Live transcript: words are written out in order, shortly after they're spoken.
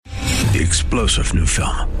The explosive new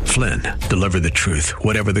film, Flynn, deliver the truth,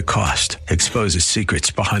 whatever the cost, exposes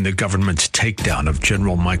secrets behind the government's takedown of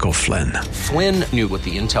General Michael Flynn. Flynn knew what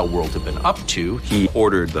the intel world had been up to. He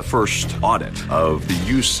ordered the first audit of the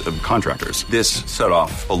use of contractors. This set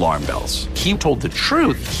off alarm bells. He told the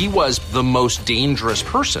truth. He was the most dangerous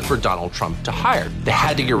person for Donald Trump to hire. They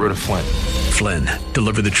had to get rid of Flynn. Flynn,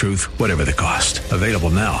 deliver the truth, whatever the cost. Available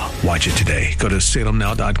now. Watch it today. Go to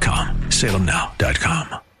salemnow.com.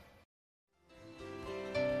 salemnow.com.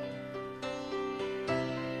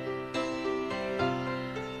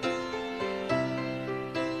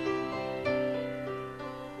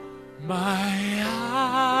 My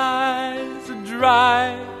eyes are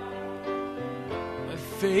dry, my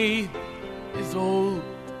faith is old,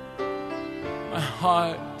 my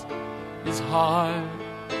heart is hard,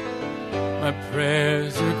 my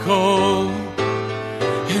prayers are cold,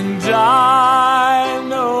 and I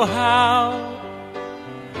know how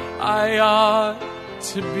I ought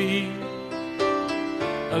to be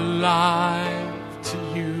alive to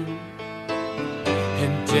you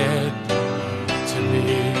and dead to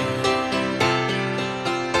me.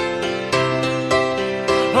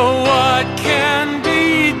 Oh, what can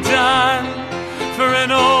be done for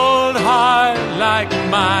an old heart like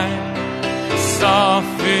mine?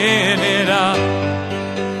 Soften it up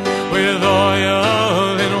with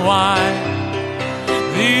oil and wine.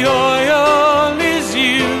 The oil is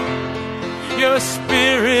you, your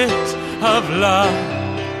spirit of love.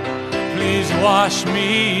 Please wash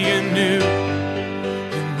me anew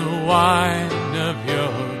in the wine of your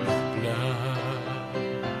blood.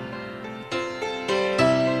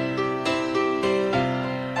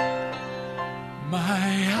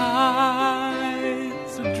 My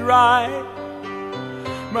eyes are dry,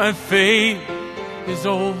 my faith is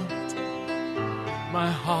old,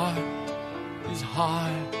 my heart is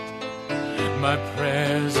hard, my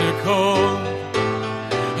prayers are cold,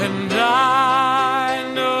 and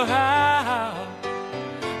I know how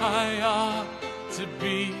I ought to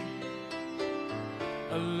be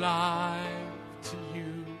alive to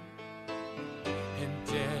you and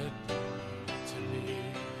dead to me.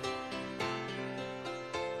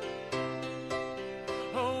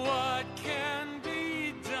 Oh, what can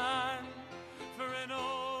be done for an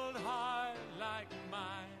old heart like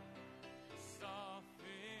mine?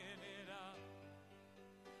 Soften it up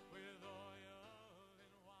with oil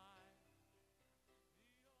and wine.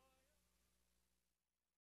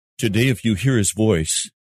 Today, if you hear his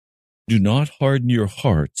voice, do not harden your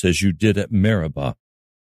hearts as you did at Meribah,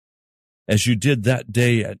 as you did that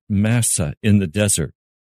day at Massa in the desert,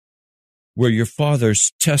 where your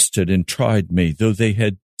fathers tested and tried me, though they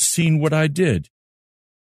had seen what I did.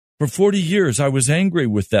 For 40 years I was angry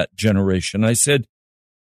with that generation. I said,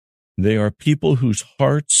 they are people whose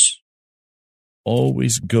hearts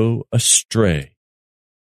always go astray,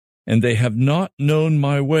 and they have not known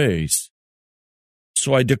my ways.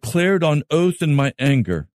 So I declared on oath in my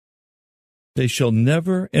anger, they shall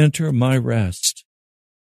never enter my rest.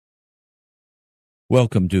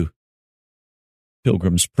 Welcome to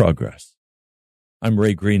Pilgrim's Progress. I'm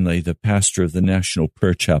Ray Greenley, the pastor of the National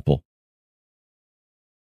Prayer Chapel.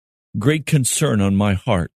 Great concern on my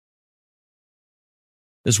heart.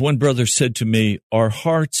 As one brother said to me, our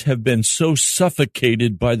hearts have been so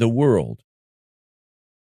suffocated by the world.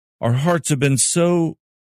 Our hearts have been so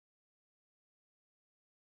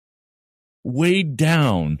weighed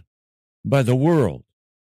down by the world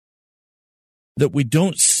that we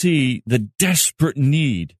don't see the desperate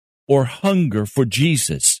need or hunger for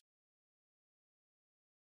Jesus.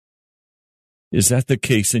 Is that the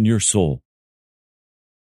case in your soul?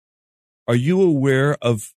 Are you aware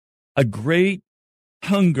of a great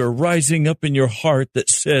hunger rising up in your heart that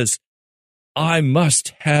says, I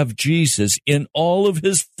must have Jesus in all of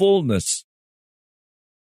his fullness?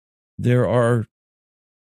 There are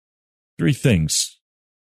 3 things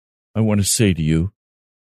I want to say to you.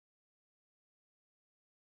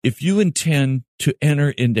 If you intend to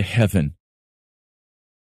enter into heaven,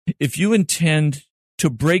 if you intend to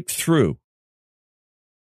break through,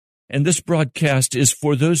 and this broadcast is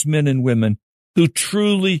for those men and women who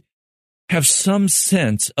truly have some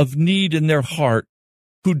sense of need in their heart,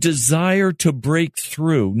 who desire to break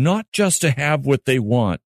through, not just to have what they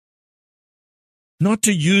want, not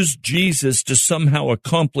to use Jesus to somehow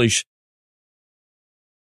accomplish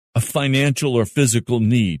a financial or physical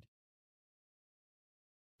need,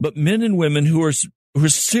 but men and women who are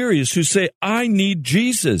serious, who say, I need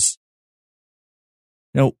Jesus.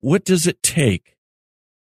 Now, what does it take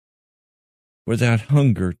for that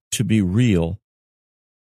hunger to be real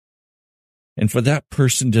and for that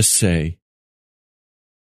person to say,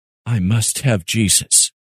 I must have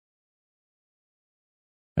Jesus?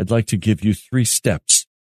 I'd like to give you 3 steps.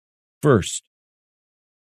 First,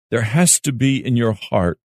 there has to be in your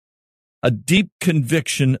heart a deep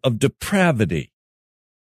conviction of depravity.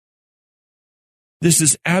 This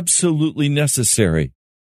is absolutely necessary.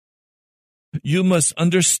 You must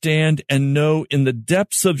understand and know in the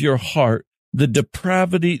depths of your heart the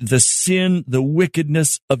depravity, the sin, the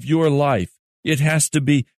wickedness of your life. It has to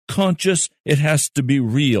be conscious. It has to be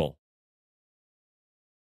real.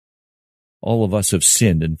 All of us have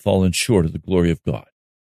sinned and fallen short of the glory of God.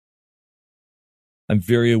 I'm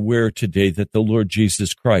very aware today that the Lord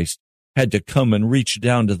Jesus Christ had to come and reach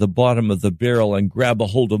down to the bottom of the barrel and grab a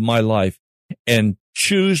hold of my life and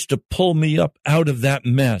choose to pull me up out of that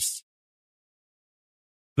mess.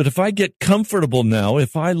 But if I get comfortable now,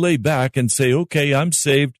 if I lay back and say, okay, I'm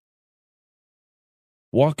saved,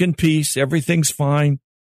 walk in peace, everything's fine,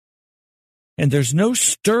 and there's no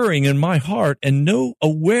stirring in my heart and no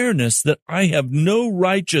awareness that I have no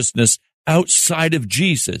righteousness outside of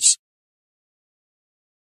Jesus.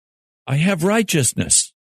 I have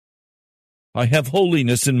righteousness. I have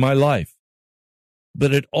holiness in my life.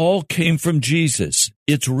 But it all came from Jesus.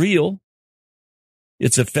 It's real.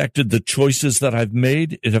 It's affected the choices that I've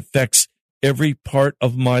made. It affects every part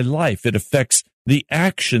of my life. It affects the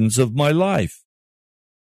actions of my life.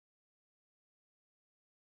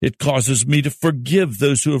 It causes me to forgive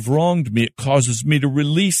those who have wronged me. It causes me to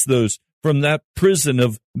release those from that prison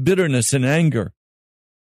of bitterness and anger.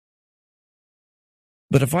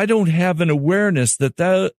 But if I don't have an awareness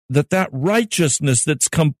that righteousness that's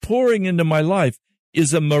come pouring into my life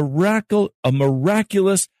is a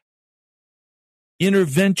miraculous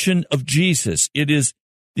intervention of Jesus. It is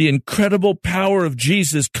the incredible power of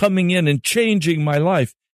Jesus coming in and changing my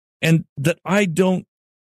life, and that I don't,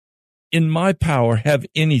 in my power, have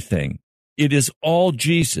anything. It is all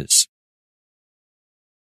Jesus.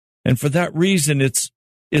 And for that reason,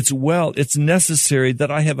 it's necessary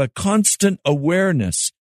that I have a constant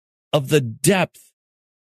awareness of the depth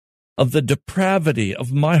of the depravity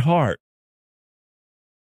of my heart,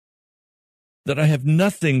 that I have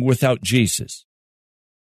nothing without Jesus.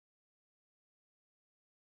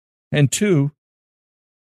 And 2,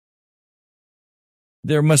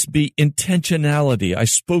 there must be intentionality. I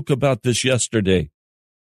spoke about this yesterday.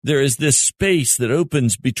 There is this space that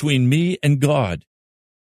opens between me and God.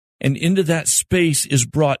 And into that space is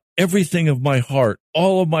brought everything of my heart,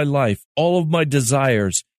 all of my life, all of my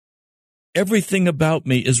desires. Everything about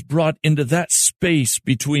me is brought into that space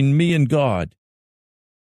between me and God.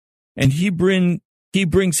 And He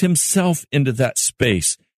brings Himself into that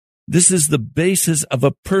space. This is the basis of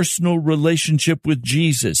a personal relationship with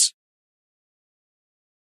Jesus.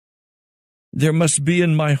 There must be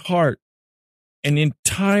in my heart an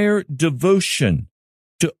entire devotion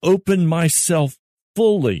to open myself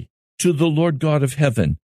fully to the Lord God of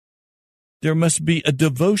heaven. There must be a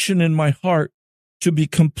devotion in my heart to be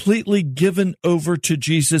completely given over to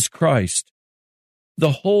Jesus Christ.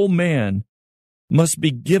 The whole man must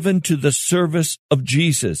be given to the service of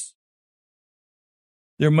Jesus.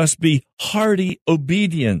 There must be hearty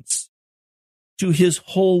obedience to His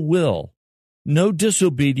whole will. No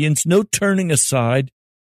disobedience, no turning aside,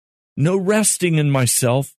 no resting in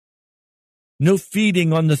myself, no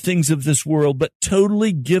feeding on the things of this world, but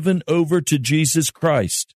totally given over to Jesus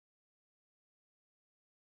Christ.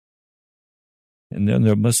 And then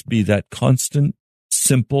there must be that constant,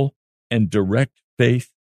 simple, and direct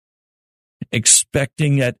faith,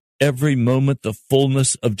 expecting at every moment the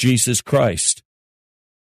fullness of Jesus Christ.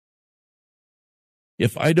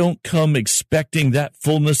 If I don't come expecting that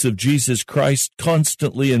fullness of Jesus Christ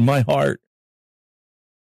constantly in my heart,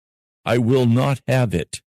 I will not have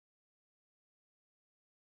it.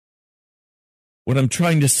 What I'm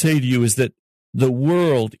trying to say to you is that the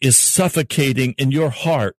world is suffocating in your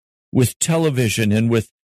heart with television and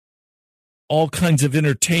with all kinds of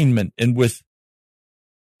entertainment and with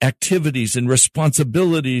activities and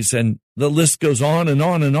responsibilities, and the list goes on and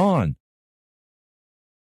on and on.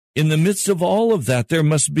 In the midst of all of that, there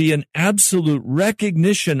must be an absolute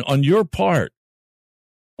recognition on your part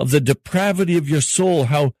of the depravity of your soul,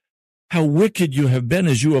 how wicked you have been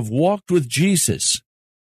as you have walked with Jesus,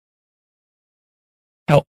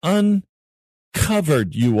 how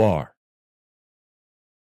uncovered you are.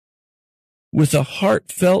 With a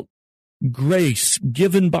heartfelt grace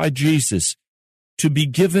given by Jesus to be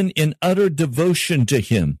given in utter devotion to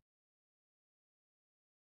Him.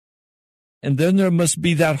 And then there must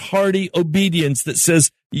be that hearty obedience that says,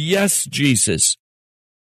 yes, Jesus.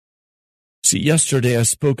 See, yesterday I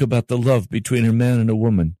spoke about the love between a man and a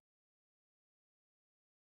woman.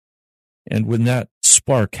 And when that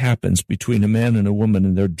spark happens between a man and a woman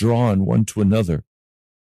and they're drawn one to another,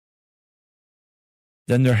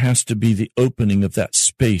 then there has to be the opening of that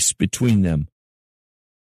space between them.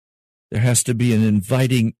 There has to be an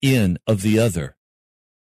inviting in of the other.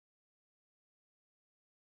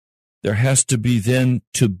 There has to be then,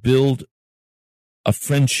 to build a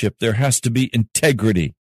friendship, there has to be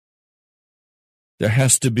integrity. There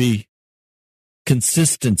has to be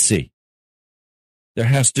consistency. There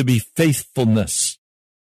has to be faithfulness.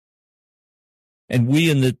 And we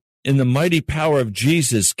in the mighty power of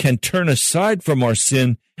Jesus can turn aside from our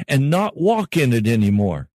sin and not walk in it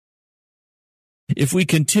anymore. If we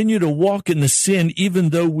continue to walk in the sin, even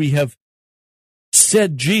though we have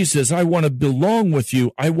said, Jesus, I want to belong with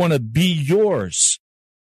you, I want to be yours,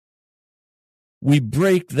 we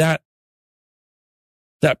break that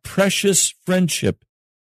precious friendship.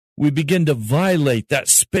 We begin to violate that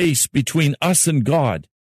space between us and God,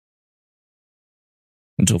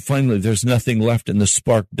 until finally there's nothing left and the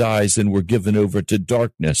spark dies and we're given over to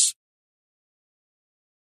darkness.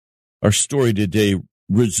 Our story today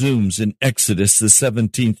resumes in Exodus, the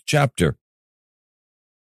 17th chapter.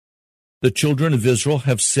 The children of Israel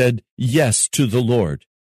have said yes to the Lord.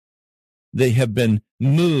 They have been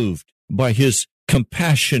moved by his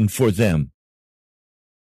compassion for them.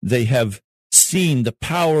 They have seen the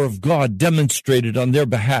power of God demonstrated on their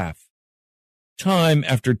behalf, time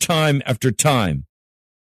after time after time.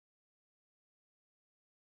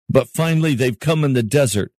 But finally, they've come in the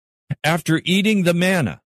desert. After eating the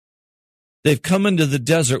manna, they've come into the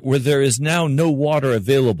desert where there is now no water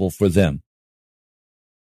available for them.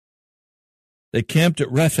 They camped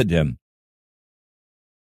at Rephidim.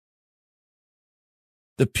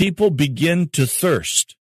 The people begin to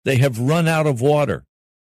thirst. They have run out of water.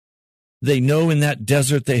 They know in that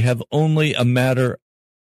desert they have only a matter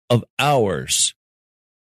of hours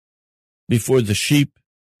before the sheep,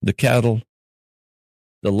 the cattle,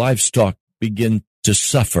 the livestock begin to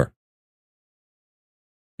suffer.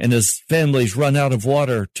 And as families run out of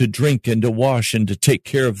water to drink and to wash and to take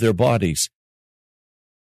care of their bodies,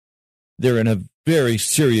 they're in a very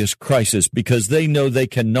serious crisis because they know they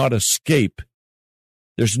cannot escape.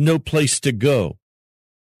 There's no place to go.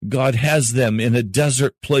 God has them in a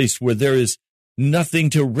desert place where there is nothing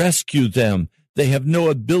to rescue them. They have no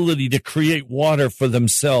ability to create water for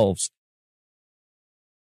themselves.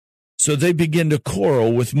 So they begin to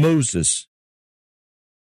quarrel with Moses.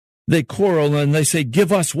 They quarrel and they say,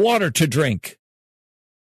 give us water to drink.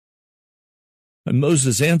 And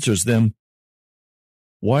Moses answers them,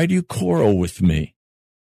 why do you quarrel with me?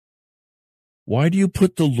 Why do you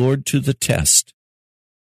put the Lord to the test?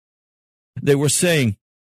 They were saying,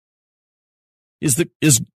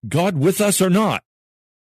 is God with us or not?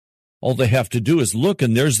 All they have to do is look,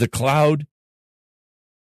 and there's the cloud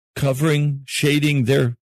covering, shading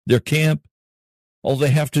their camp. All they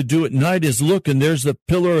have to do at night is look, and there's the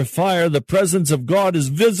pillar of fire. The presence of God is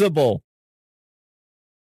visible.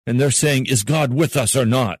 And they're saying, is God with us or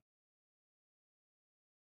not?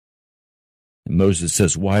 And Moses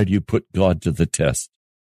says, why do you put God to the test?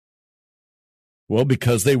 Well,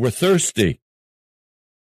 because they were thirsty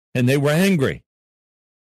and they were angry.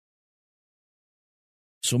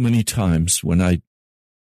 So many times when I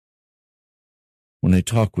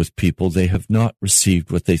talk with people, they have not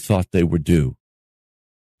received what they thought they were due.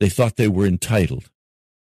 They thought they were entitled.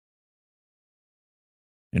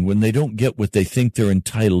 And when they don't get what they think they're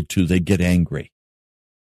entitled to, they get angry.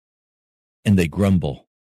 And they grumble.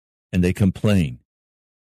 And they complain.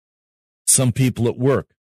 Some people at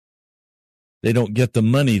work, they don't get the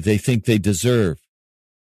money they think they deserve.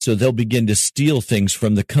 So they'll begin to steal things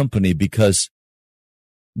from the company because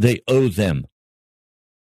they owe them.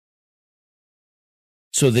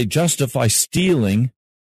 So they justify stealing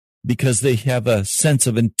because they have a sense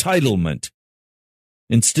of entitlement.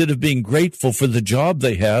 Instead of being grateful for the job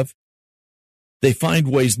they have, they find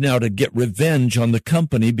ways now to get revenge on the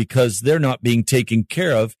company because they're not being taken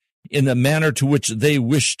care of in the manner to which they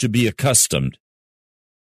wish to be accustomed.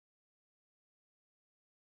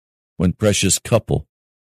 One precious couple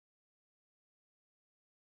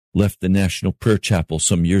left the National Prayer Chapel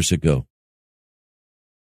some years ago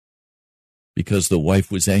because the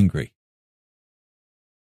wife was angry.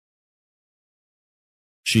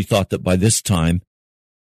 She thought that by this time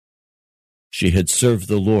she had served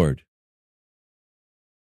the Lord.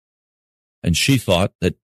 And she thought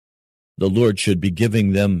that the Lord should be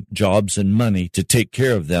giving them jobs and money to take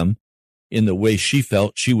care of them in the way she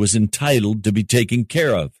felt she was entitled to be taken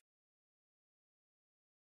care of.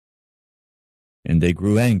 And they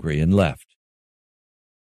grew angry and left.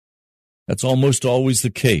 That's almost always the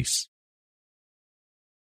case.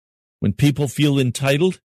 When people feel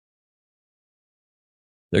entitled,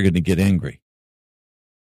 they're going to get angry.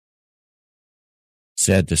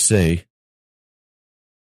 Sad to say,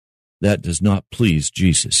 that does not please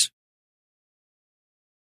Jesus.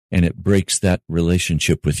 And it breaks that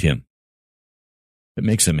relationship with him. It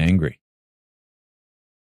makes him angry.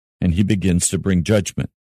 And he begins to bring judgment.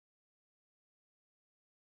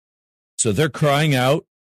 So they're crying out.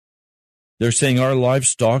 They're saying our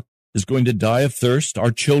livestock is going to die of thirst. Our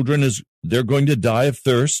children, they're going to die of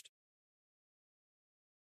thirst.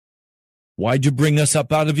 Why'd you bring us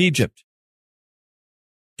up out of Egypt?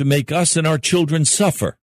 To make us and our children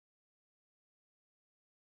suffer.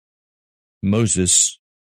 Moses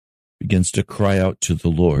begins to cry out to the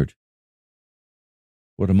Lord.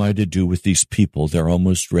 What am I to do with these people? They're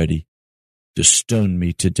almost ready to stone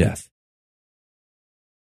me to death.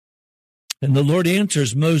 And the Lord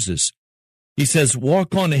answers Moses. He says,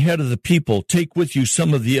 walk on ahead of the people, take with you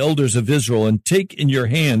some of the elders of Israel, and take in your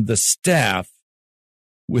hand the staff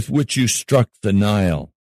with which you struck the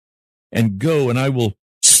Nile. And go, and I will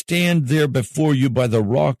stand there before you by the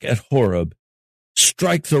rock at Horeb.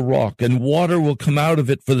 Strike the rock, and water will come out of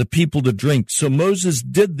it for the people to drink. So Moses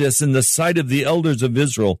did this in the sight of the elders of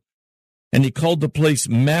Israel, and he called the place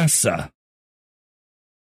Massah,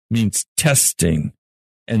 means testing,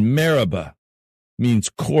 and Meribah means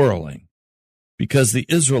quarreling, because the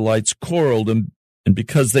Israelites quarreled and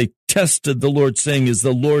because they tested the Lord, saying, is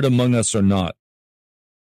the Lord among us or not?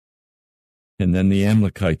 And then the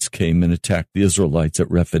Amalekites came and attacked the Israelites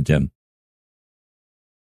at Rephidim.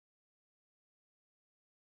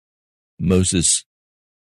 Moses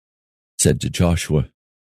said to Joshua,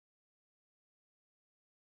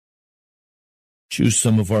 choose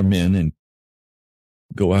some of our men and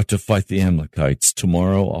go out to fight the Amalekites.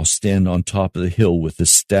 Tomorrow I'll stand on top of the hill with the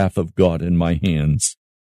staff of God in my hands.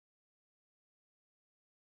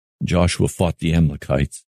 Joshua fought the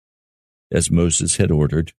Amalekites as Moses had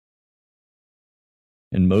ordered.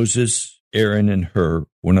 And Moses, Aaron, and Hur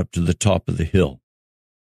went up to the top of the hill.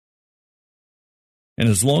 And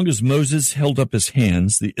as long as Moses held up his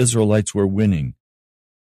hands, the Israelites were winning.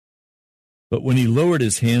 But when he lowered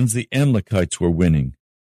his hands, the Amalekites were winning.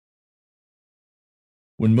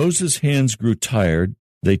 When Moses' hands grew tired,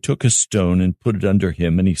 they took a stone and put it under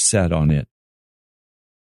him, and he sat on it.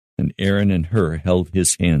 And Aaron and Hur held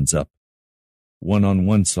his hands up, one on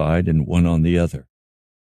one side and one on the other,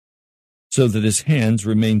 so that his hands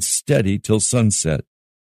remained steady till sunset.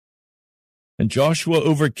 And Joshua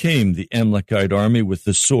overcame the Amalekite army with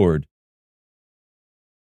the sword.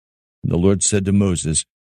 And the Lord said to Moses,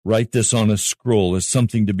 write this on a scroll as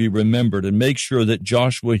something to be remembered, and make sure that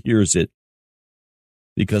Joshua hears it,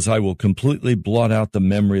 because I will completely blot out the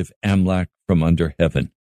memory of Amalek from under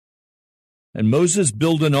heaven. And Moses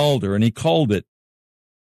built an altar, and he called it,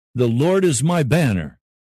 the Lord is my banner.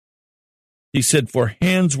 He said, for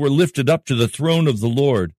hands were lifted up to the throne of the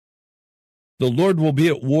Lord. The Lord will be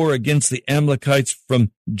at war against the Amalekites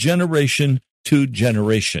from generation to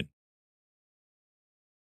generation.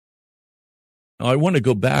 Now, I want to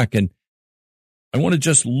go back and I want to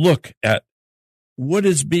just look at what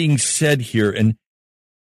is being said here. And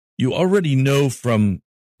you already know from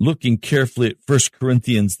looking carefully at 1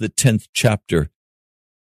 Corinthians, the 10th chapter,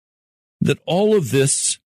 that all of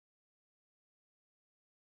this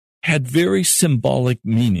had very symbolic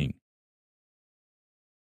meaning.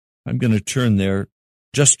 I'm going to turn there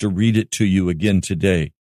just to read it to you again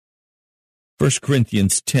today. 1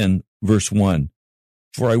 Corinthians 10, verse 1.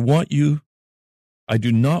 For I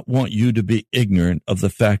do not want you to be ignorant of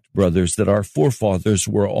the fact, brothers, that our forefathers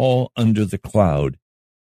were all under the cloud,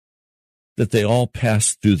 that they all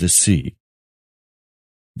passed through the sea.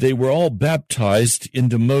 They were all baptized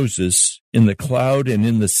into Moses in the cloud and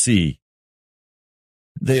in the sea.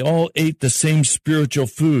 They all ate the same spiritual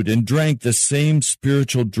food and drank the same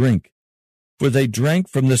spiritual drink, for they drank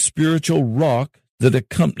from the spiritual rock that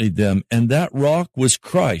accompanied them, and that rock was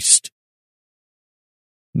Christ.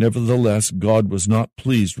 Nevertheless, God was not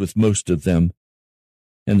pleased with most of them,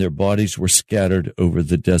 and their bodies were scattered over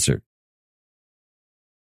the desert.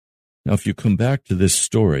 Now, if you come back to this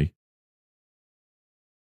story,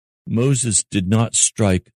 Moses did not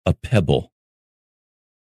strike a pebble.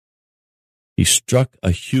 He struck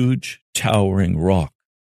a huge, towering rock.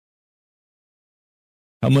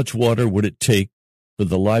 How much water would it take for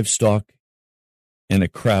the livestock and a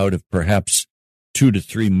crowd of perhaps 2 to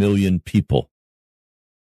 3 million people?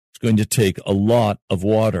 It's going to take a lot of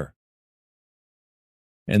water.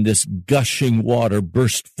 And this gushing water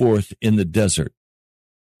burst forth in the desert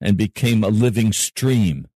and became a living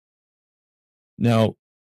stream. Now,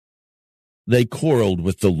 they quarreled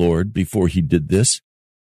with the Lord before he did this.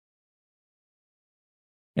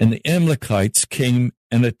 And the Amalekites came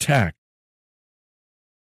and attacked.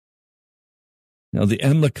 Now, the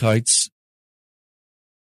Amalekites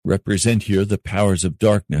represent here the powers of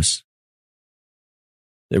darkness.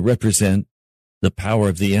 They represent the power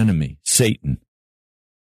of the enemy, Satan.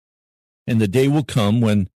 And the day will come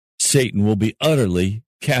when Satan will be utterly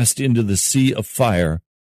cast into the sea of fire.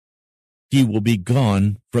 He will be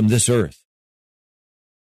gone from this earth.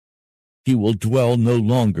 He will dwell no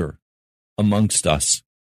longer amongst us.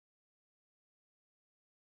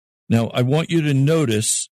 Now, I want you to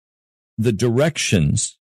notice the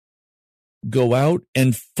directions. Go out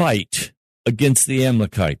and fight against the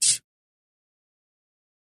Amalekites.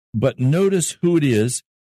 But notice who it is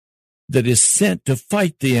that is sent to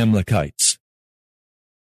fight the Amalekites.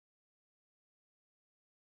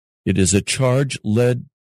 It is a charge led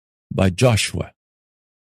by Joshua.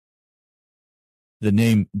 The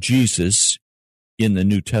name Jesus in the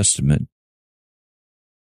New Testament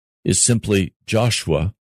is simply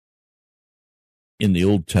Joshua in the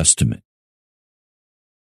Old Testament.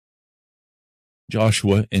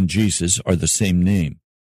 Joshua and Jesus are the same name.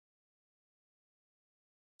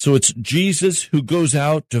 So it's Jesus who goes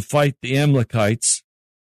out to fight the Amalekites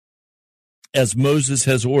as Moses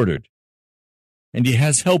has ordered. And he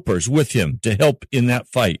has helpers with him to help in that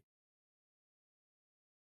fight.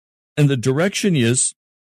 And the direction is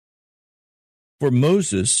for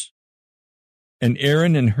Moses and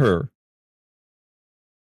Aaron and Hur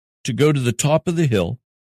to go to the top of the hill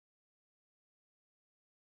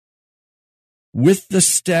with the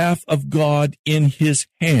staff of God in his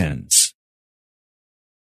hands.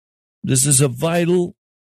 This is a vital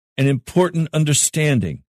and important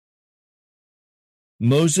understanding.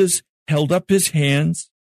 Moses held up his hands,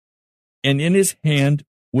 and in his hand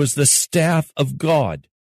was the staff of God,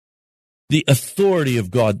 the authority of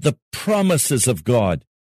God, the promises of God.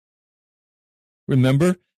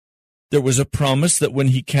 Remember, there was a promise that when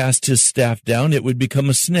he cast his staff down, it would become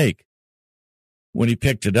a snake. When he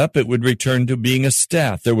picked it up, it would return to being a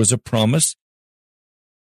staff. There was a promise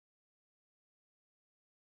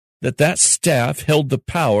that staff held the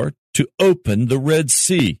power to open the Red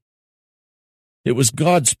Sea. It was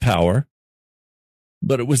God's power,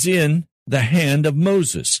 but it was in the hand of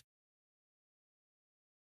Moses.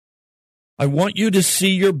 I want you to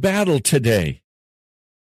see your battle today.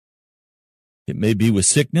 It may be with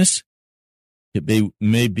sickness. It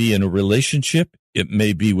may be in a relationship. It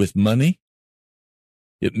may be with money.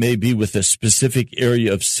 It may be with a specific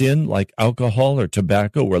area of sin like alcohol or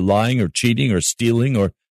tobacco or lying or cheating or stealing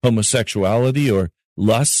or homosexuality or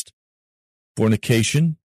lust,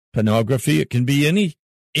 fornication, pornography. It can be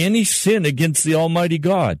any sin against the Almighty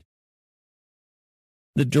God.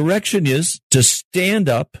 The direction is to stand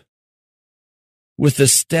up with the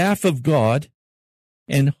staff of God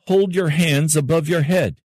and hold your hands above your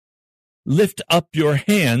head. Lift up your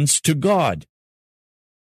hands to God.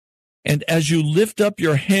 And as you lift up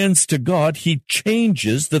your hands to God, He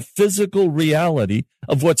changes the physical reality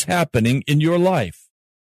of what's happening in your life.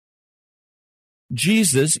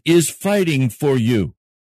 Jesus is fighting for you.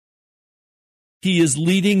 He is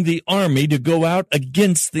leading the army to go out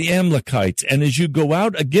against the Amalekites. And as you go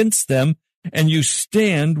out against them and you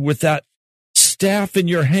stand with that staff in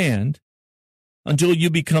your hand until you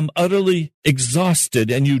become utterly exhausted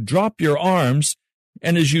and you drop your arms,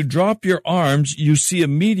 and as you drop your arms, you see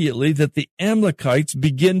immediately that the Amalekites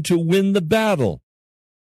begin to win the battle.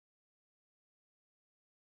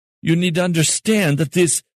 You need to understand that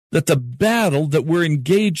the battle that we're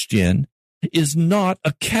engaged in is not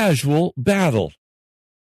a casual battle.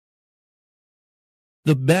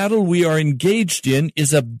 The battle we are engaged in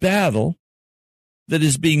is a battle that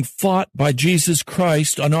is being fought by Jesus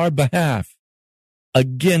Christ on our behalf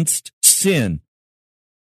against sin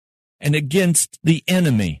and against the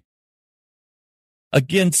enemy,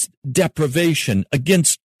 against deprivation,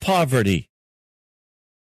 against poverty.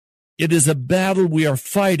 It is a battle we are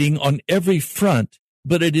fighting on every front,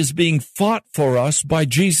 but it is being fought for us by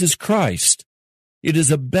Jesus Christ. It is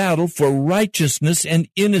a battle for righteousness and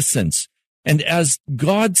innocence. And as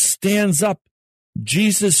God stands up,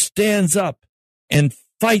 Jesus stands up and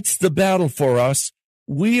fights the battle for us,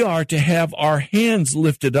 we are to have our hands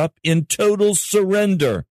lifted up in total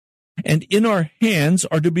surrender. And in our hands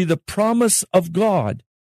are to be the promise of God,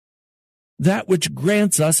 that which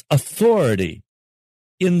grants us authority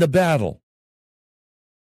in the battle.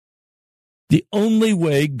 The only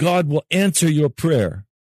way God will answer your prayer,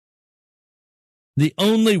 the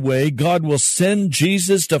only way God will send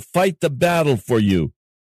Jesus to fight the battle for you,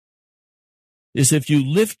 is if you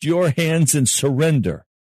lift your hands in surrender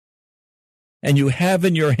and you have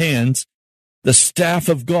in your hands the staff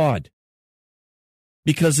of God.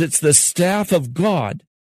 Because it's the staff of God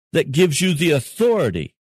that gives you the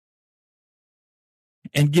authority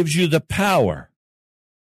and gives you the power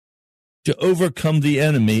to overcome the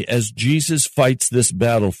enemy as Jesus fights this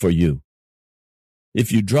battle for you.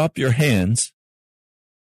 If you drop your hands,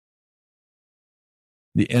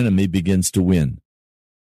 the enemy begins to win.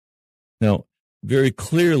 Now, very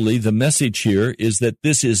clearly, the message here is that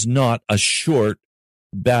this is not a short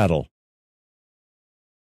battle.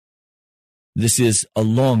 This is a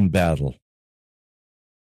long battle.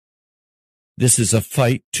 This is a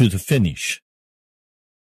fight to the finish.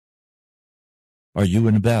 Are you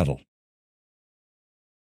in a battle?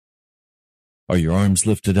 Are your arms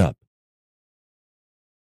lifted up?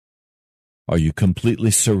 Are you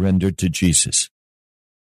completely surrendered to Jesus?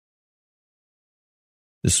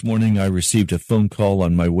 This morning I received a phone call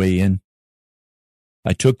on my way in.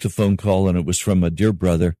 I took the phone call and it was from a dear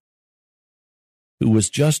brother who was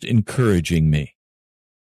just encouraging me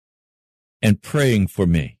and praying for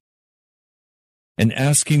me and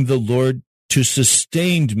asking the Lord to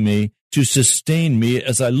sustain me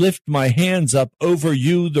as I lift my hands up over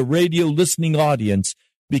you, the radio listening audience,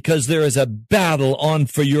 because there is a battle on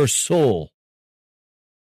for your soul.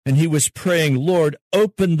 And he was praying, Lord,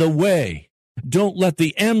 open the way. Don't let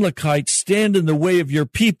the Amalekites stand in the way of your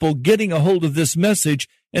people getting a hold of this message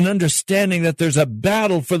and understanding that there's a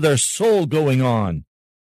battle for their soul going on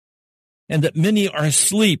and that many are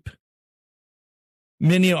asleep.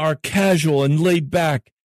 Many are casual and laid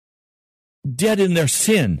back, dead in their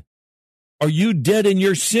sin. Are you dead in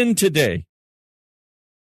your sin today?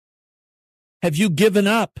 Have you given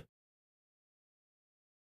up?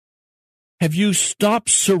 Have you stopped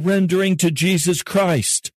surrendering to Jesus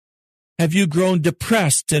Christ? Have you grown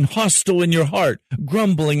depressed and hostile in your heart,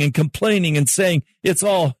 grumbling and complaining and saying, it's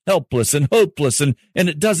all helpless and hopeless and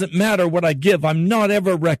it doesn't matter what I give, I'm not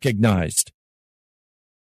ever recognized?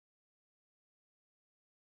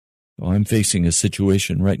 Well, I'm facing a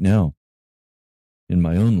situation right now in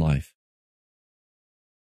my own life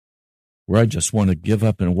where I just want to give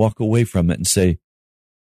up and walk away from it and say,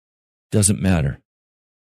 doesn't matter.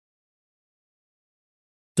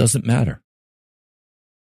 Doesn't matter.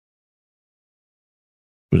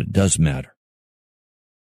 But it does matter.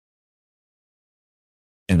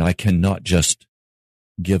 And I cannot just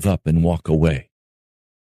give up and walk away.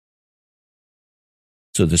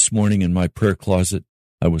 So this morning in my prayer closet,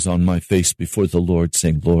 I was on my face before the Lord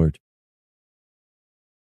saying, Lord,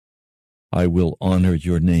 I will honor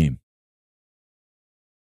your name.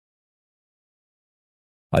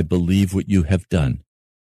 I believe what you have done.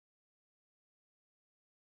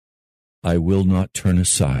 I will not turn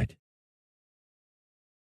aside.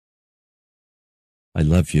 I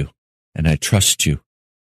love you and I trust you.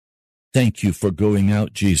 Thank you for going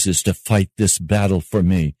out, Jesus, to fight this battle for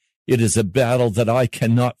me. It is a battle that I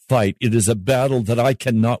cannot fight. It is a battle that I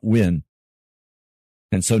cannot win.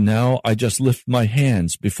 And so now I just lift my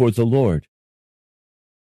hands before the Lord.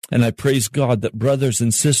 And I praise God that brothers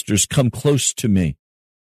and sisters come close to me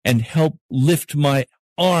and help lift my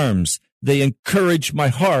arms. They encourage my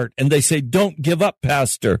heart and they say, don't give up,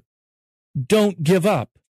 Pastor. Don't give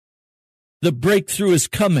up. The breakthrough is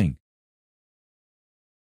coming.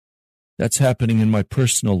 That's happening in my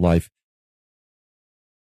personal life.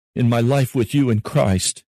 In my life with you in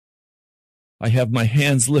Christ, I have my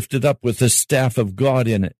hands lifted up with the staff of God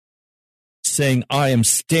in it, saying, I am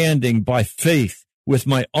standing by faith with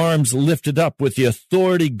my arms lifted up with the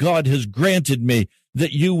authority God has granted me,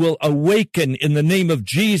 that you will awaken in the name of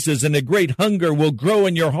Jesus and a great hunger will grow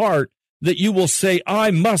in your heart, that you will say,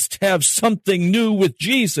 I must have something new with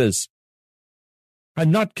Jesus.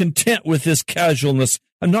 I'm not content with this casualness.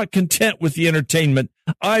 I'm not content with the entertainment.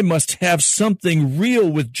 I must have something real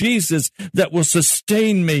with Jesus that will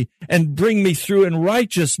sustain me and bring me through in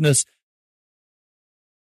righteousness.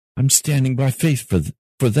 I'm standing by faith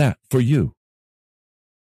for you.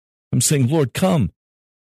 I'm saying, Lord, come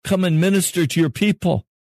and minister to your people.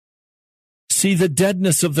 See the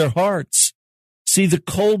deadness of their hearts. See the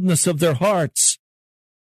coldness of their hearts.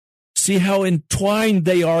 See how entwined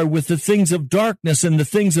they are with the things of darkness and the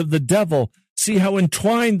things of the devil. See how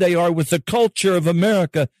entwined they are with the culture of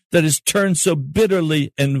America that is turned so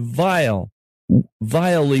bitterly and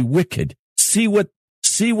vilely wicked. See what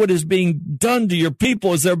is being done to your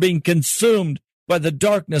people as they're being consumed by the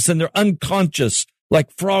darkness and they're unconscious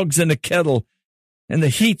like frogs in a kettle and the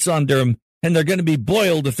heat's under them and they're going to be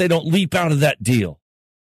boiled if they don't leap out of that deal.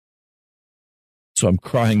 So I'm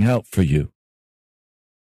crying out for you.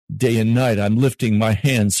 Day and night, I'm lifting my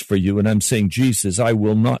hands for you and I'm saying, Jesus, I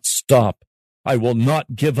will not stop. I will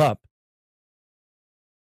not give up.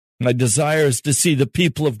 My desire is to see the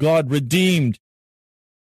people of God redeemed.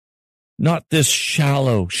 Not this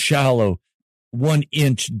shallow, 1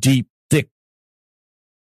 inch deep, thick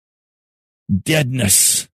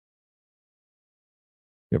deadness.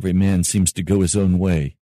 Every man seems to go his own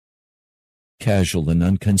way, casual and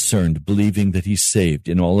unconcerned, believing that he's saved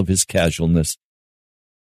in all of his casualness,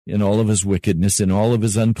 in all of his wickedness, in all of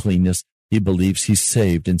his uncleanness. He believes he's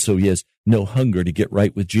saved, and so he has no hunger to get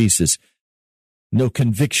right with Jesus, no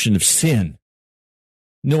conviction of sin,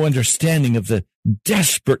 no understanding of the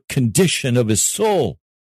desperate condition of his soul.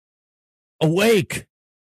 Awake!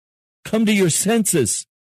 Come to your senses.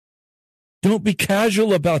 Don't be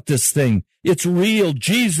casual about this thing. It's real.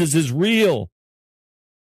 Jesus is real.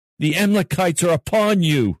 The Amalekites are upon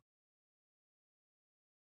you.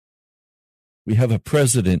 We have a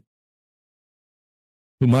president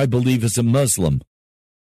whom I believe is a Muslim,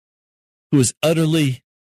 who has utterly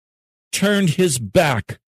turned his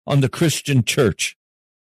back on the Christian church,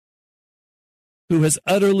 who has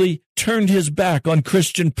utterly turned his back on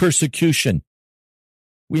Christian persecution.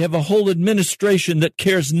 We have a whole administration that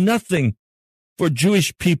cares nothing for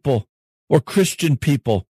Jewish people or Christian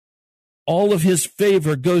people. All of his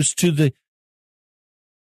favor goes to the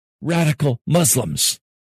radical Muslims.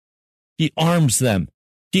 He arms them.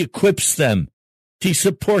 He equips them. He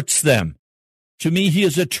supports them. To me, he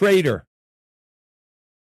is a traitor.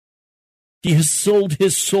 He has sold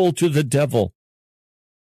his soul to the devil.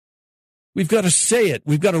 We've got to say it.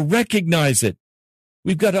 We've got to recognize it.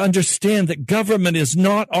 We've got to understand that government is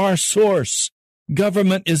not our source.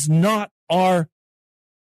 Government is not our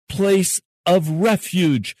place of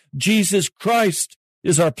refuge. Jesus Christ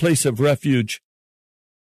is our place of refuge.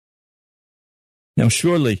 Now,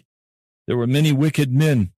 surely there were many wicked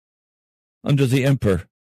men under the emperor,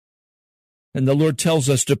 and the Lord tells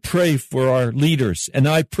us to pray for our leaders, and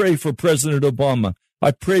I pray for President Obama.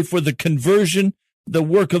 I pray for the conversion, the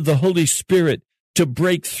work of the Holy Spirit to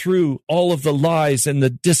break through all of the lies and the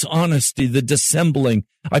dishonesty, the dissembling.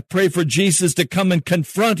 I pray for Jesus to come and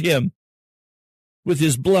confront him with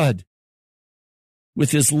his blood,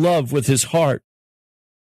 with his love, with his heart,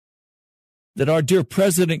 that our dear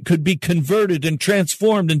president could be converted and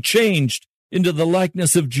transformed and changed into the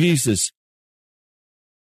likeness of Jesus.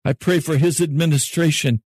 I pray for his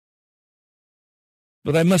administration.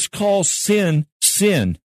 But I must call sin,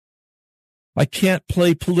 sin. I can't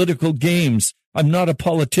play political games. I'm not a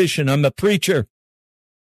politician. I'm a preacher.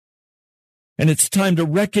 And it's time to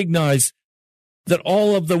recognize that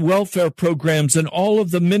all of the welfare programs and all of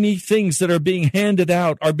the many things that are being handed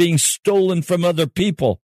out are being stolen from other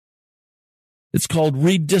people. It's called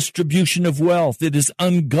redistribution of wealth. It is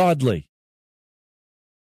ungodly.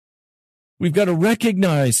 We've got to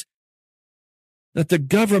recognize that the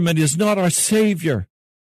government is not our Savior.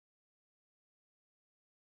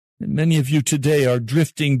 And many of you today are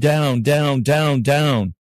drifting down.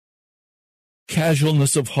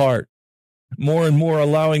 Casualness of heart. More and more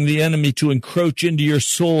allowing the enemy to encroach into your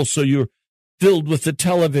soul, so you're filled with the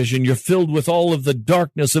television. You're filled with all of the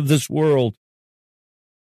darkness of this world.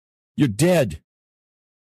 You're dead.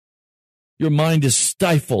 Your mind is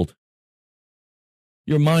stifled.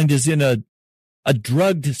 Your mind is in a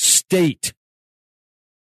drugged state.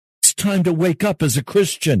 It's time to wake up as a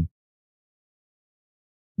Christian.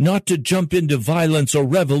 Not to jump into violence or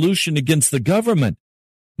revolution against the government.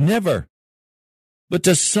 Never. But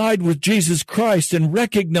to side with Jesus Christ and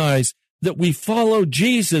recognize that we follow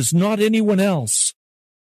Jesus, not anyone else.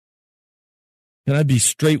 Can I be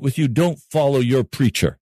straight with you? Don't follow your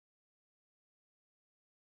preacher.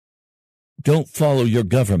 Don't follow your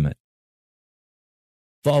government.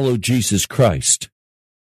 Follow Jesus Christ.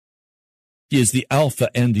 He is the Alpha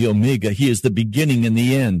and the Omega. He is the beginning and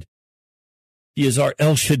the end. He is our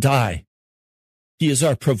El Shaddai. He is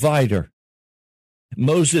our provider.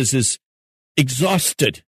 Moses is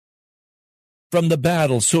exhausted from the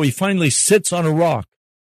battle, so he finally sits on a rock.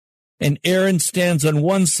 And Aaron stands on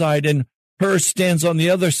one side and Hur stands on the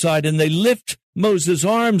other side, and they lift Moses'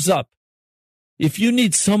 arms up. If you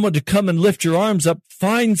need someone to come and lift your arms up,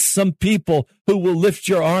 find some people who will lift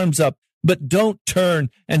your arms up, but don't turn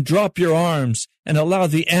and drop your arms and allow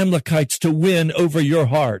the Amalekites to win over your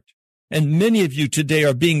heart. And many of you today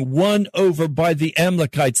are being won over by the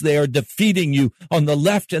Amalekites. They are defeating you on the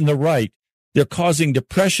left and the right. They're causing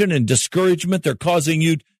depression and discouragement. They're causing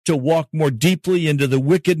you to walk more deeply into the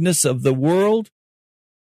wickedness of the world.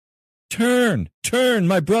 Turn,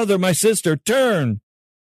 my brother, my sister, turn.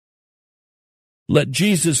 Let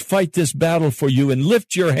Jesus fight this battle for you and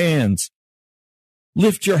lift your hands.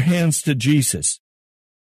 Lift your hands to Jesus.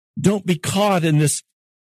 Don't be caught in this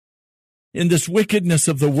wickedness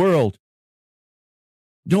of the world.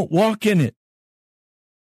 Don't walk in it.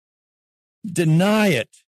 Deny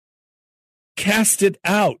it. Cast it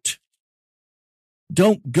out.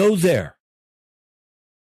 Don't go there.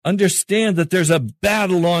 understand that there's a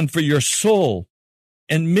battle on for your soul,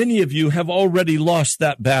 and many of you have already lost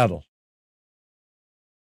that battle.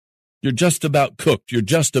 You're just about cooked. You're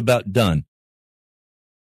just about done.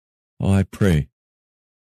 Oh, I pray.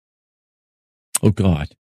 Oh,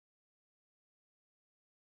 God,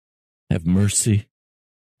 have mercy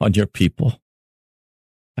on your people.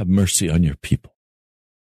 Have mercy on your people.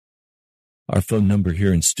 Our phone number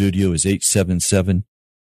here in studio is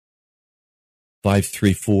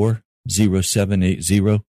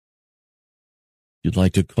 877-534-0780. If you'd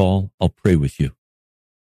like to call, I'll pray with you.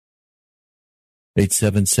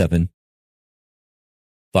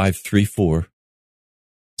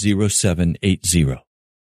 877-534-0780.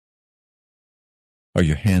 Are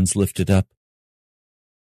your hands lifted up?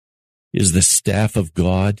 Is the staff of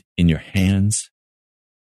God in your hands?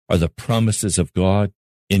 Are the promises of God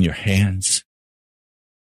in your hands?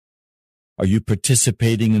 Are you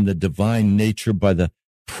participating in the divine nature by the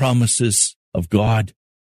promises of God?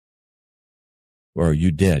 Or are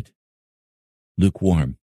you dead,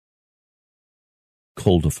 lukewarm,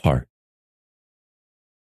 cold of heart,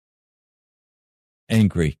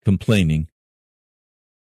 angry, complaining?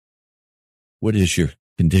 What is your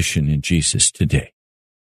condition in Jesus today?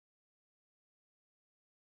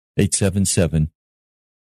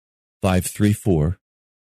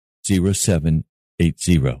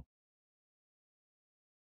 877-534-0780.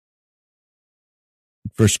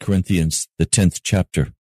 1 Corinthians, the 10th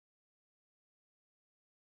chapter,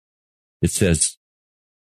 it says,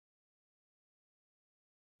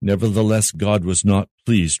 "Nevertheless, God was not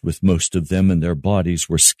pleased with most of them, and their bodies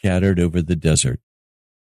were scattered over the desert."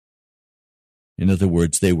 In other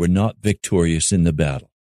words, they were not victorious in the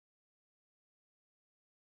battle.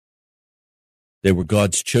 They were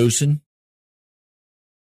God's chosen.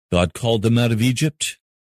 God called them out of Egypt.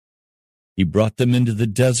 He brought them into the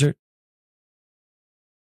desert.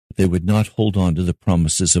 They would not hold on to the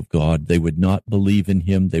promises of God. They would not believe in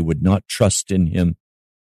Him. They would not trust in Him.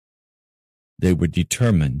 They were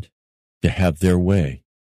determined to have their way.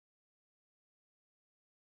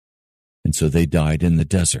 And so they died in the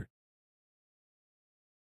desert.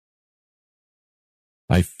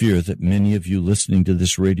 I fear that many of you listening to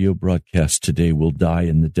this radio broadcast today will die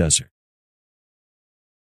in the desert.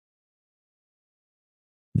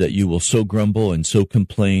 That you will so grumble and so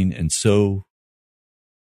complain and so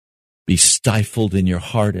be stifled in your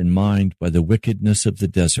heart and mind by the wickedness of the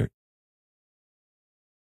desert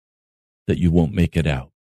that you won't make it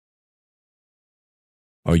out.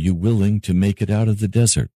 Are you willing to make it out of the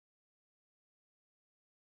desert?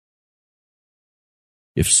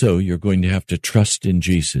 If so, you're going to have to trust in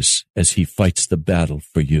Jesus as He fights the battle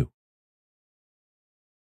for you.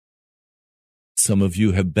 Some of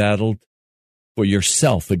you have battled for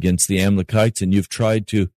yourself against the Amalekites, and you've tried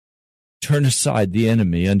to turn aside the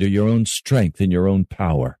enemy under your own strength and your own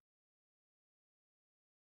power.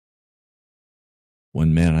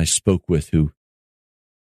 One man I spoke with who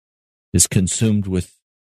is consumed with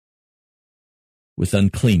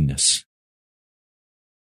uncleanness.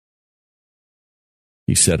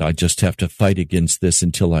 He said, "I just have to fight against this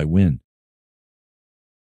until I win."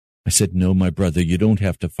 I said, "No, my brother, you don't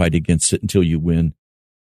have to fight against it until you win.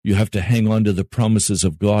 You have to hang on to the promises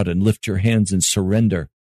of God and lift your hands and surrender.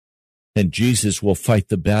 And Jesus will fight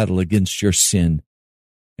the battle against your sin.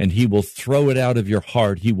 And He will throw it out of your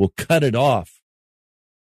heart. He will cut it off.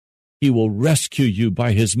 He will rescue you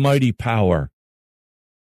by His mighty power."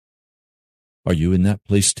 Are you in that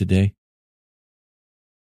place today?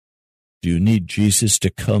 Do you need Jesus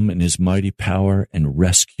to come in His mighty power and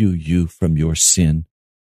rescue you from your sin?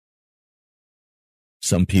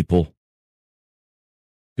 Some people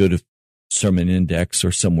go to Sermon Index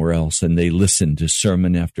or somewhere else and they listen to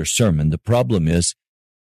sermon after sermon. The problem is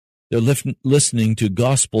they're listening to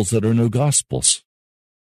gospels that are no gospels.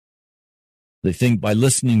 They think by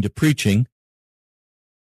listening to preaching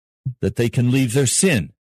that they can leave their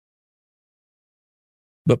sin.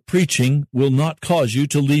 But preaching will not cause you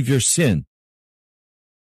to leave your sin.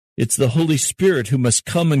 It's the Holy Spirit who must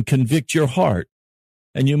come and convict your heart,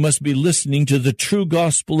 and you must be listening to the true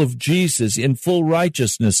gospel of Jesus in full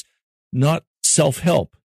righteousness, not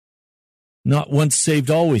self-help, not once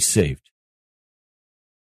saved, always saved.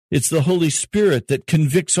 It's the Holy Spirit that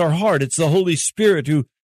convicts our heart. It's the Holy Spirit who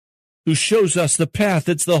shows us the path.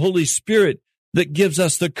 It's the Holy Spirit that gives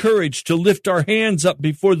us the courage to lift our hands up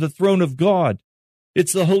before the throne of God.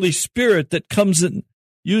 It's the Holy Spirit that comes and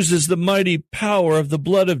uses the mighty power of the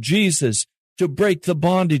blood of Jesus to break the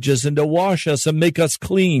bondages and to wash us and make us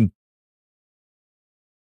clean.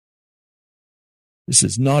 This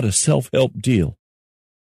is not a self-help deal.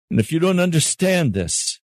 And if you don't understand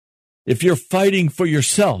this, If you're fighting for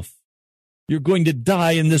yourself, you're going to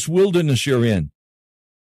die in this wilderness you're in.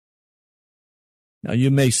 Now,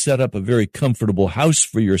 you may set up a very comfortable house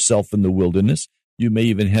for yourself in the wilderness. You may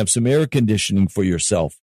even have some air conditioning for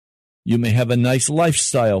yourself. You may have a nice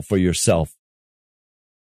lifestyle for yourself.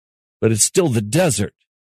 But it's still the desert.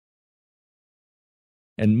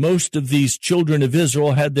 And most of these children of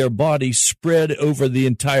Israel had their bodies spread over the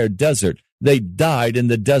entire desert. They died in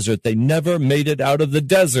the desert. They never made it out of the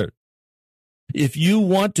desert. If you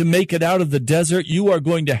want to make it out of the desert, you are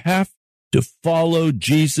going to have to follow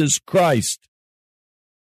Jesus Christ.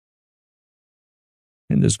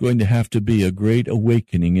 And there's going to have to be a great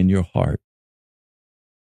awakening in your heart,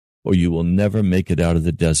 or you will never make it out of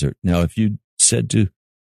the desert. Now, if you said to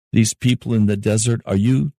these people in the desert, are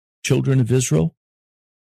you children of Israel?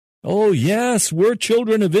 Oh, yes, we're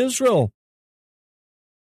children of Israel.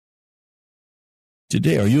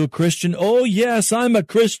 Today, are you a Christian? Oh, yes, I'm a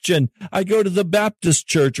Christian. I go to the Baptist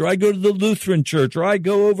church, or I go to the Lutheran church, or I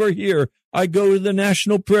go over here. I go to the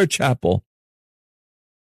National Prayer Chapel.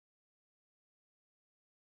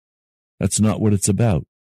 That's not what it's about.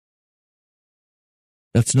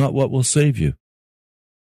 That's not what will save you.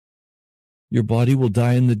 Your body will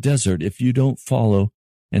die in the desert if you don't follow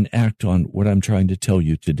and act on what I'm trying to tell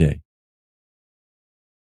you today.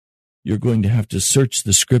 You're going to have to search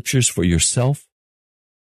the scriptures for yourself.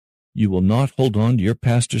 You will not hold on to your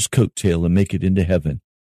pastor's coattail and make it into heaven.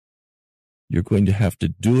 You're going to have to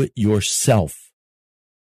do it yourself.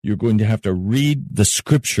 You're going to have to read the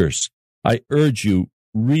scriptures. I urge you,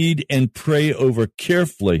 read and pray over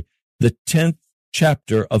carefully the 10th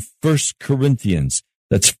chapter of 1 Corinthians.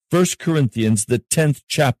 That's 1 Corinthians, the 10th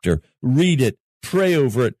chapter. Read it, pray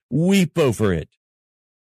over it, weep over it,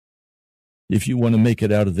 if you want to make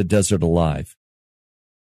it out of the desert alive.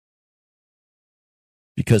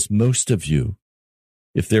 Because most of you,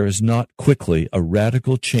 if there is not quickly a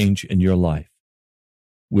radical change in your life,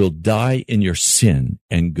 will die in your sin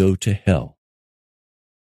and go to hell.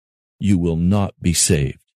 You will not be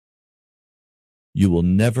saved. You will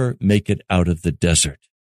never make it out of the desert.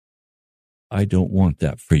 I don't want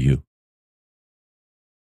that for you.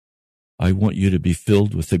 I want you to be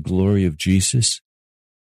filled with the glory of Jesus.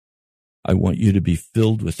 I want you to be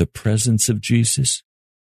filled with the presence of Jesus.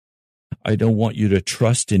 I don't want you to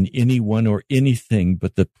trust in anyone or anything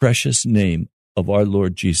but the precious name of our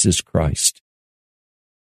Lord Jesus Christ.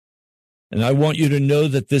 And I want you to know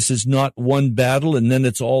that this is not one battle and then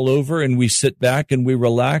it's all over and we sit back and we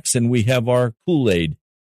relax and we have our Kool-Aid.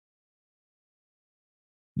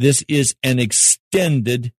 This is an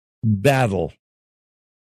extended battle.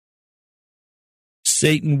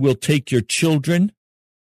 Satan will take your children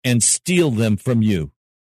and steal them from you.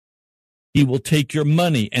 He will take your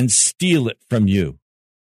money and steal it from you.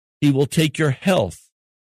 He will take your health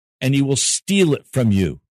and he will steal it from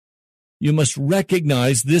you. You must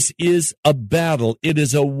recognize this is a battle. It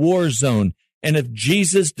is a war zone. And if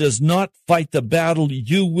Jesus does not fight the battle,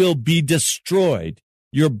 you will be destroyed.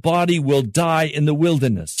 Your body will die in the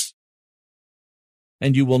wilderness.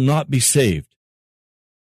 And you will not be saved.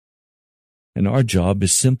 And our job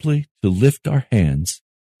is simply to lift our hands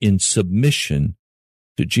in submission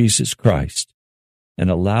to Jesus Christ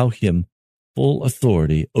and allow him full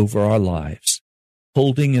authority over our lives,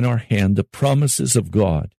 holding in our hand the promises of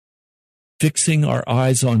God, fixing our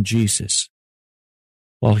eyes on Jesus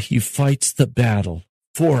while he fights the battle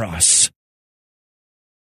for us.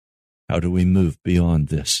 How do we move beyond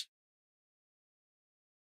this?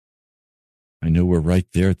 I know we're right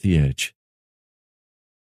there at the edge.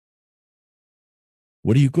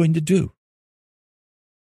 What are you going to do?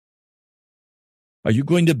 Are you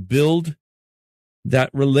going to build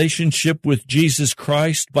that relationship with Jesus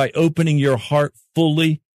Christ by opening your heart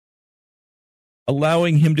fully,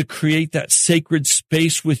 allowing him to create that sacred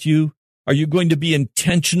space with you? Are you going to be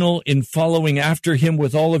intentional in following after him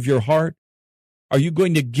with all of your heart? Are you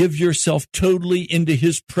going to give yourself totally into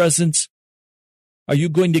his presence? Are you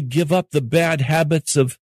going to give up the bad habits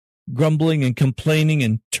of grumbling and complaining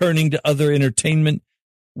and turning to other entertainment?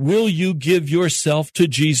 Will you give yourself to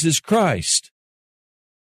Jesus Christ?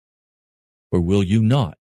 Or will you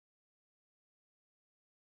not?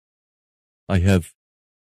 I have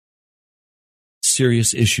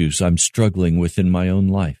serious issues I'm struggling with in my own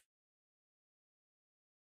life.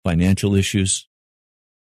 Financial issues,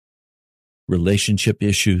 relationship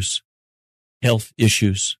issues, health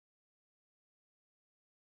issues,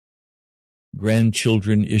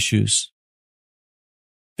 grandchildren issues,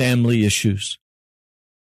 family issues.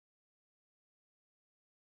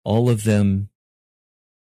 All of them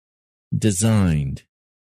designed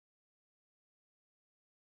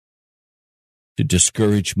to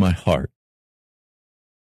discourage my heart.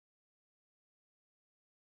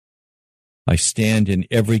 I stand in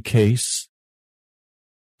every case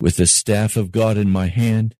with the staff of God in my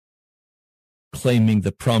hand, claiming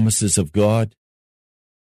the promises of God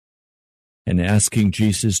and asking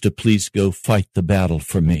Jesus to please go fight the battle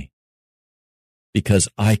for me, because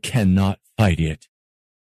I cannot fight it.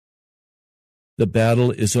 The battle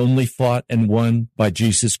is only fought and won by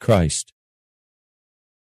Jesus Christ.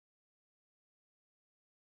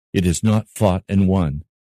 It is not fought and won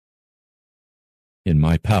in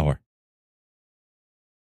my power.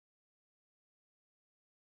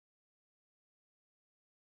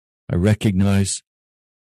 I recognize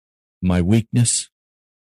my weakness.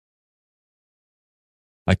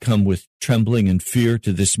 I come with trembling and fear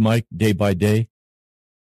to this mic day by day.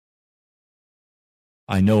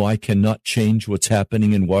 I know I cannot change what's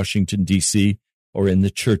happening in Washington, D.C., or in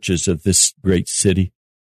the churches of this great city.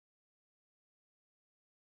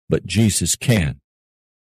 But Jesus can.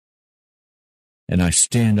 And I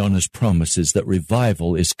stand on his promises that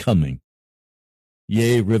revival is coming.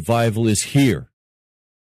 Yea, revival is here.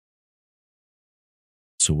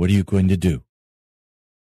 So what are you going to do?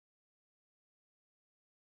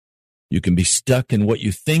 You can be stuck in what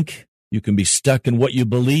you think. You can be stuck in what you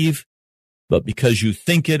believe. But because you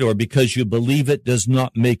think it or because you believe it does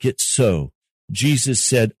not make it so. Jesus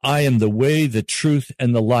said, I am the way, the truth,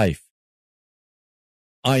 and the life.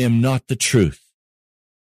 I am not the truth.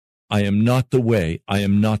 I am not the way. I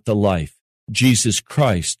am not the life. Jesus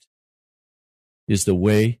Christ is the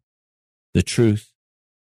way, the truth,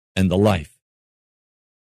 and the life.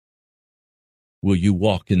 Will you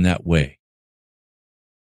walk in that way?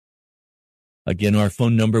 Again, our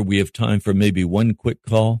phone number, we have time for maybe one quick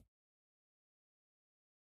call.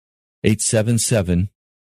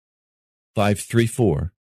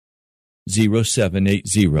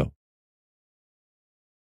 877-534-0780.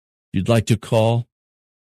 If you'd like to call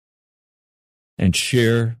and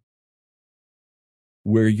share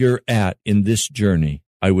where you're at in this journey,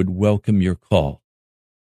 I would welcome your call.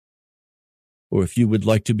 Or if you would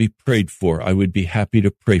like to be prayed for, I would be happy to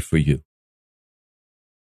pray for you.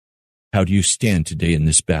 How do you stand today in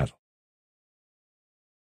this battle?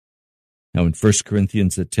 Now in 1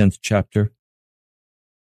 Corinthians, the 10th chapter,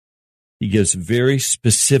 he gives very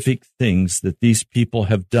specific things that these people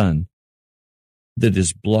have done that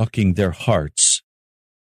is blocking their hearts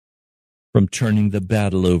from turning the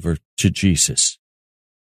battle over to Jesus.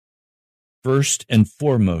 First and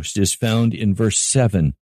foremost is found in verse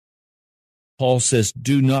 7. Paul says,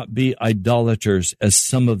 do not be idolaters as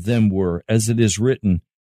some of them were, as it is written,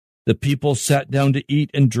 the people sat down to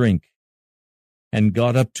eat and drink and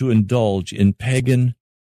got up to indulge in pagan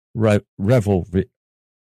revelry.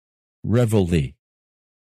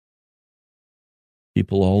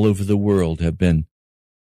 People all over the world have been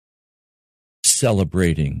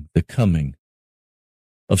celebrating the coming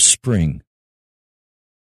of spring.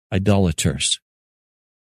 Idolaters.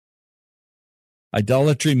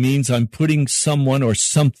 Idolatry means I'm putting someone or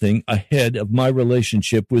something ahead of my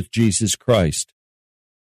relationship with Jesus Christ.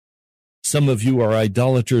 Some of you are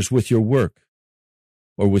idolaters with your work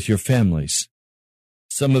or with your families.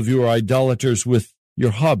 Some of you are idolaters with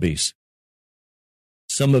your hobbies.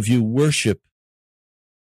 Some of you worship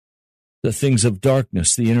the things of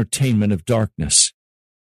darkness, the entertainment of darkness.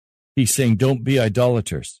 He's saying, don't be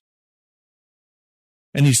idolaters.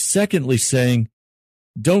 And he's secondly saying,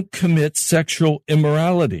 don't commit sexual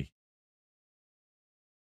immorality.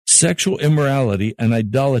 Sexual immorality and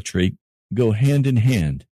idolatry go hand in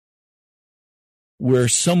hand, where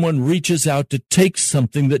someone reaches out to take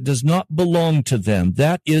something that does not belong to them.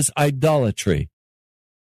 That is idolatry.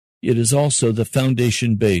 It is also the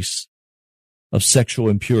foundation base of sexual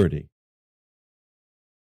impurity.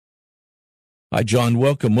 Hi, John.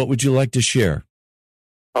 Welcome. What would you like to share?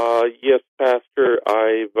 Yes, Pastor.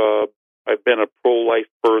 I've been a pro-life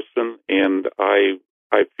person, and I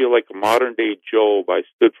feel like a modern-day Job. I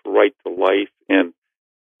stood for right to life, and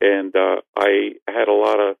I had a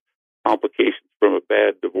lot of complications from a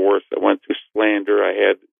bad divorce. I went through slander.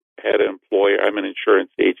 I had an employer. I'm an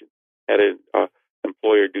insurance agent. Had an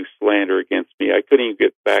employer do slander against me. I couldn't even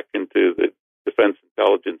get back into the Defense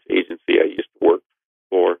Intelligence Agency I used to work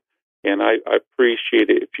for. And I appreciate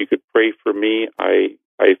it if you could pray for me. I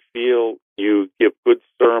feel you give good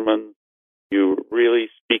sermons. You really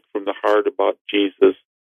speak from the heart about Jesus.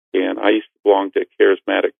 And I used to belong to a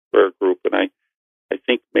charismatic prayer group, and I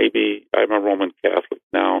think maybe I'm a Roman Catholic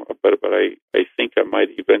now, but I think I might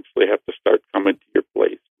eventually have to start coming to your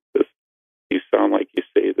place, because you sound like you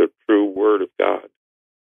say the true word of God.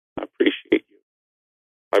 I appreciate you.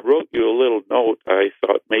 I wrote you a little note. I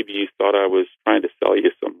thought maybe you thought I was trying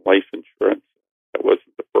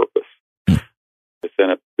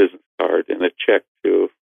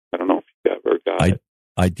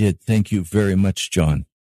I did. Thank you very much, John.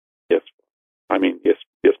 Yes.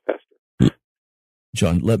 Yes, Pastor.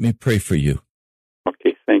 John, let me pray for you.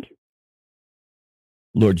 Okay, thank you.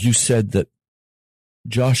 Lord, you said that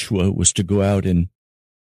Joshua was to go out and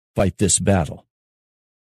fight this battle.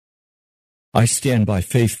 I stand by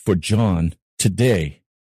faith for John today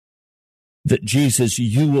that Jesus,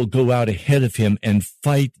 you will go out ahead of him and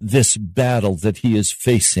fight this battle that he is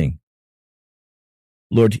facing.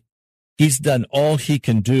 Lord, he's done all he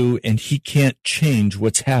can do and he can't change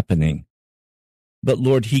what's happening. But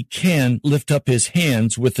Lord, he can lift up his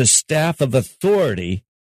hands with the staff of authority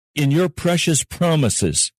in your precious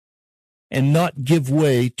promises and not give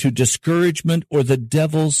way to discouragement or the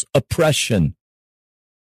devil's oppression.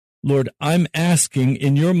 Lord, I'm asking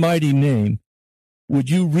in your mighty name,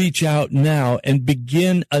 would you reach out now and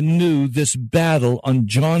begin anew this battle on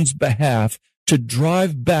John's behalf to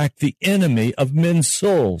drive back the enemy of men's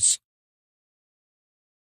souls?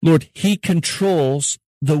 Lord, he controls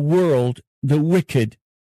the world, the wicked,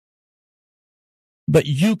 but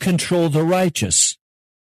you control the righteous.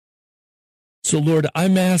 So, Lord,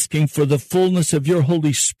 I'm asking for the fullness of your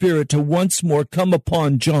Holy Spirit to once more come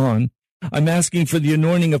upon John. I'm asking for the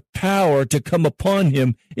anointing of power to come upon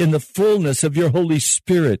him in the fullness of your Holy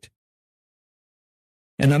Spirit.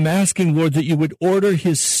 And I'm asking, Lord, that you would order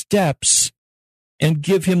his steps and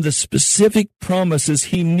give him the specific promises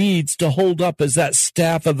he needs to hold up as that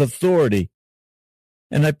staff of authority.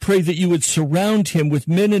 And I pray that you would surround him with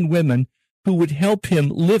men and women who would help him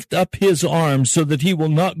lift up his arms so that he will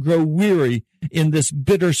not grow weary in this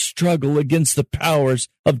bitter struggle against the powers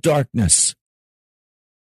of darkness.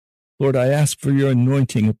 Lord, I ask for your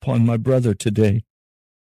anointing upon my brother today.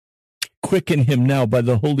 Quicken him now by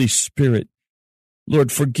the Holy Spirit.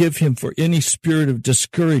 Lord, forgive him for any spirit of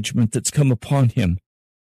discouragement that's come upon him.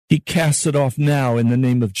 He casts it off now in the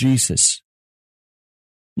name of Jesus.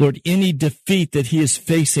 Lord, any defeat that he is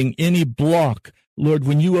facing, any block, Lord,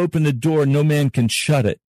 when you open the door, no man can shut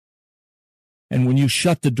it. And when you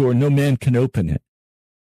shut the door, no man can open it.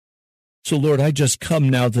 So, Lord, I just come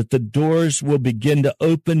now that the doors will begin to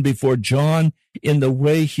open before John in the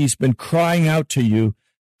way he's been crying out to you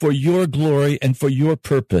for your glory and for your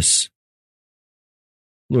purpose.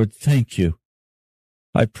 Lord, thank you.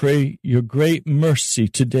 I pray your great mercy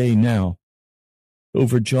today now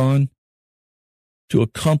over John to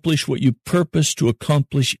accomplish what you purpose to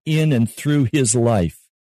accomplish in and through his life.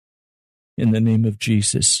 In the name of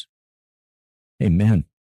Jesus. Amen.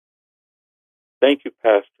 Thank you,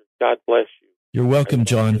 Pastor. God bless you. You're welcome,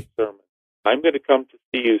 John. I'm going to come to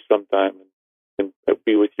see you sometime and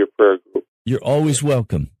be with your prayer group. You're always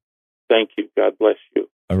welcome. Thank you. God bless you.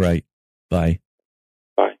 All right. Bye.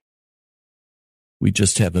 Bye. We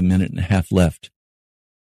just have a minute and a half left.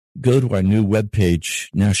 Go to our new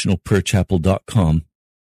webpage, nationalprayerchapel.com.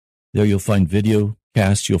 There you'll find video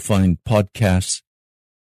casts, you'll find podcasts,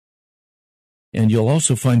 and you'll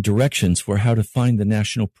also find directions for how to find the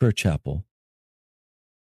National Prayer Chapel.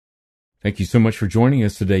 Thank you so much for joining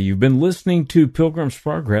us today. You've been listening to Pilgrim's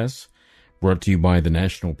Progress, brought to you by the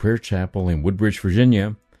National Prayer Chapel in Woodbridge,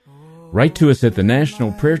 Virginia. Write to us at the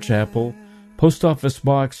National Prayer Chapel, Post Office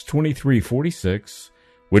Box 2346,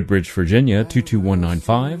 Woodbridge, Virginia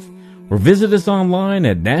 22195, or visit us online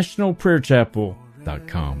at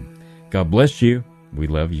nationalprayerchapel.com. God bless you. We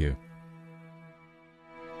love you.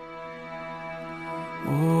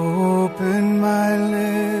 Open my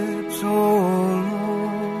lips, oh Lord,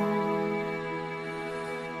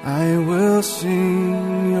 I will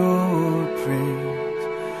sing your praise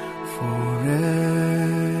forever.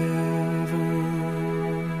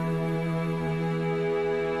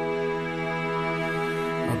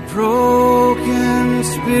 A broken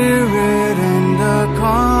spirit and a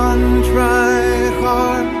contrite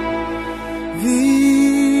heart,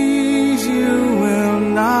 these you will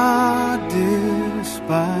not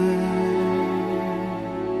despise.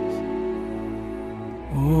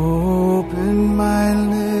 Open my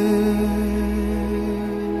lips,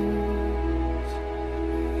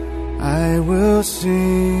 I will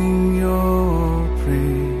sing your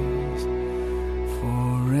praise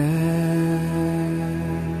forever.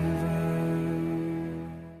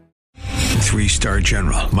 3-star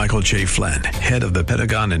General Michael J. Flynn, head of the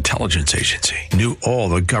Pentagon Intelligence Agency, knew all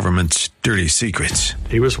the government's dirty secrets.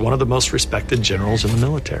 He was one of the most respected generals in the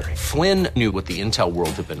military. Flynn knew what the intel world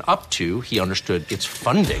had been up to. He understood its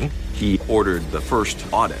funding. He ordered the first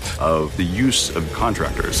audit of the use of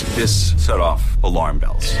contractors. This set off alarm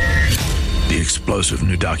bells. The explosive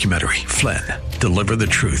new documentary, Flynn, deliver the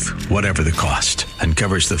truth, whatever the cost,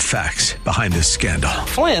 uncovers the facts behind the scandal.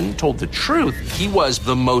 Flynn told the truth. He was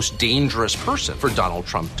the most dangerous person for Donald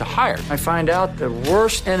Trump to hire. I find out the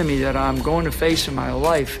worst enemy that I'm going to face in my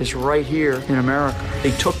life is right here in America.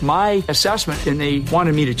 They took my assessment and they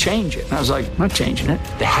wanted me to change it. And I was like, I'm not changing it.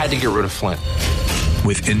 They had to get rid of Flynn.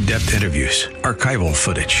 With in-depth interviews, archival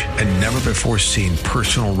footage, and never-before-seen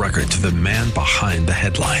personal records of the man behind the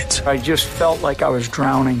headlines. I just felt like I was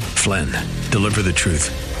drowning. Flynn, deliver the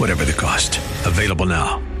truth, whatever the cost. Available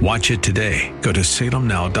now. Watch it today. Go to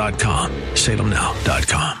salemnow.com.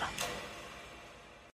 salemnow.com.